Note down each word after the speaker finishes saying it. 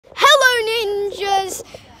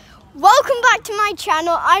Welcome back to my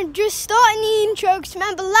channel. I'm just starting the intro because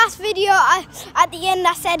remember last video at the end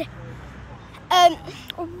I said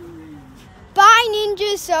buy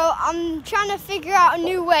ninjas, so I'm trying to figure out a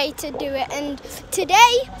new way to do it, and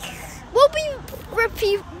today we'll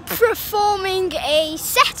be performing a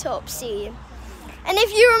setup scene. And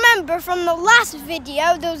if you remember from the last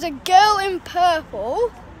video, there was a girl in purple.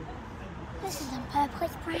 This isn't purple,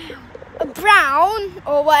 it's brown. Brown,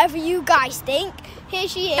 or whatever you guys think. Here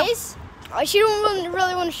she is. Oh, she don't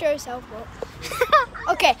really want to show herself, but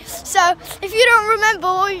okay, so if you don't remember,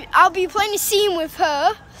 I'll be playing a scene with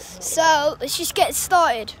her. So let's just get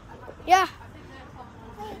started. Yeah.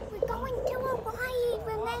 We're going to Hawaii,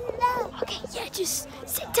 remember? Okay, yeah, just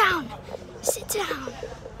sit down. Sit down.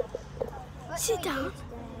 Sit down.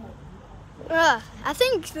 I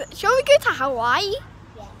think, shall we go to Hawaii?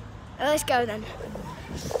 Yeah. Let's go then.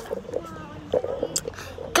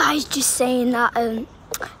 Guys, just saying that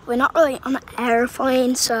we're not really on an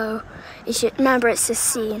airplane, so you should remember it's a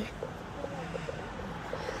scene.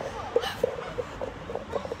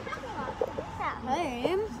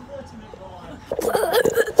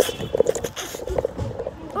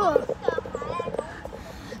 Home.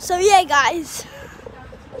 So yeah, guys.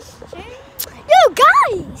 Yo,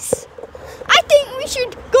 guys! I think we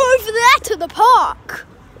should go over there to the park.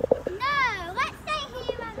 No, let's stay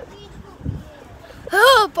here and the beautiful view.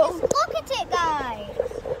 Oh, but Look at it, guys.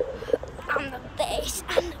 I'm the best.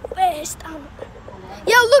 I'm the best.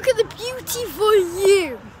 Yo, look at the beautiful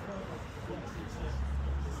view.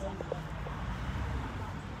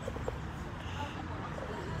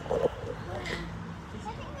 I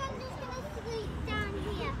think I'm just going to sleep down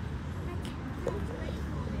here.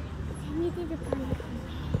 Can you do the prank on me?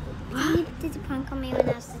 Can you do the prank on me when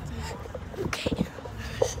I was sitting? Okay.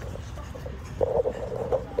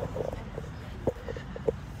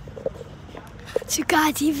 So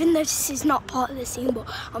guys, even though this is not part of the scene, but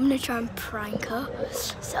I'm gonna try and prank her.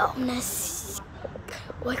 So I'm gonna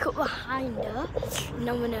wake up behind her, and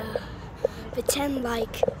I'm gonna pretend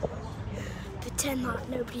like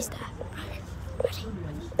nobody's there. Ready?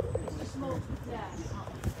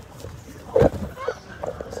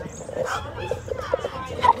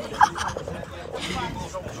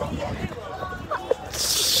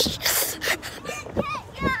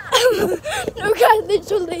 No, guys,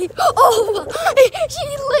 literally. Oh,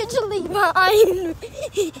 she's literally behind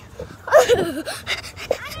me.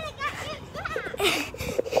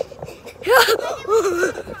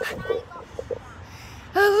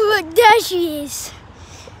 Oh, look, there she is.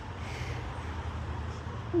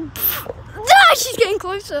 Ah, she's getting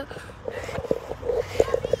closer.